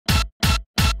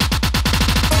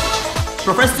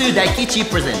Professor Daikichi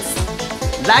presents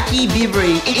Lucky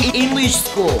Beverly English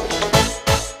School。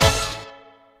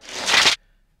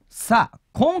 さあ、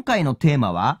今回のテー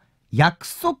マは約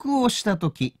束をした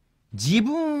とき、自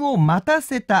分を待た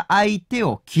せた相手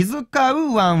を気遣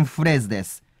うワンフレーズで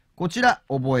す。こちら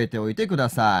覚えておいてくだ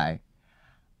さい。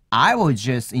I was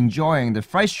just enjoying the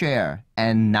fresh air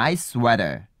and nice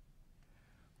weather。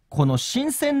 この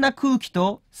新鮮な空気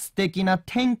と素敵な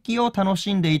天気を楽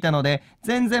しんでいたので、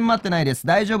全然待ってないです。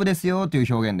大丈夫ですよとい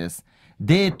う表現です。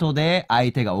デートで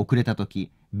相手が遅れたと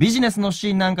き、ビジネスの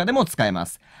シーンなんかでも使えま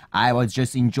す。I was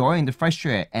just enjoying the fresh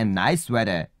air and nice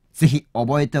weather。 ぜひ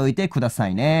覚えておいてくださ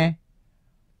いね。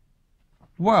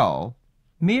Well、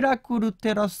ミラクル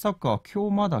テラスサッカー今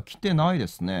日まだ来てないで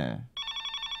すね。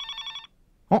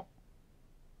あ、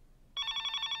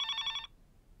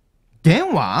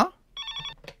電話？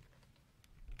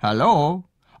 Hello?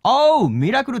 Oh,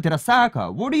 ミラクルテラスサッ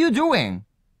カー What are you doing?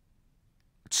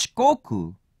 遅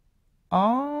刻？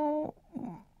 Oh,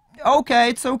 okay,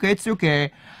 it's okay, it's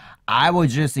okay. I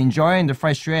was just enjoying the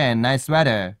fresh air and nice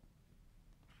weather.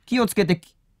 気をつけて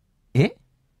え？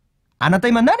あなた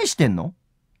今何してんの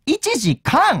？1時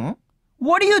間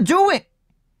What are you doing?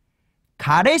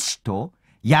 彼氏と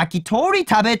焼き鳥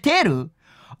食べてる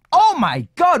Oh my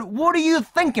god, what are you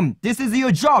thinking? This is your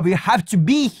job, you have to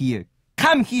be here.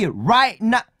 Come here right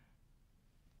now.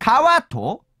 皮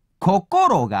と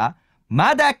心が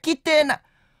まだ来てな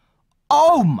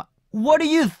Oh my, what are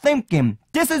you thinking?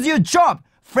 This is your job.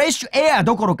 フレッシュエア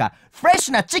どころかフレッシ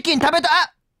ュなチキン食べた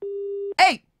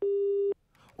Hey!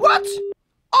 What?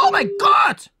 Oh my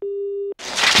god!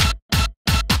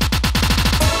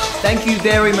 Thank you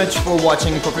very much for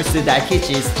watching Professor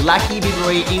Daikichi's Lucky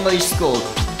Beverly English School.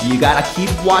 You gotta keep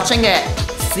watching it.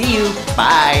 See you.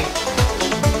 Bye.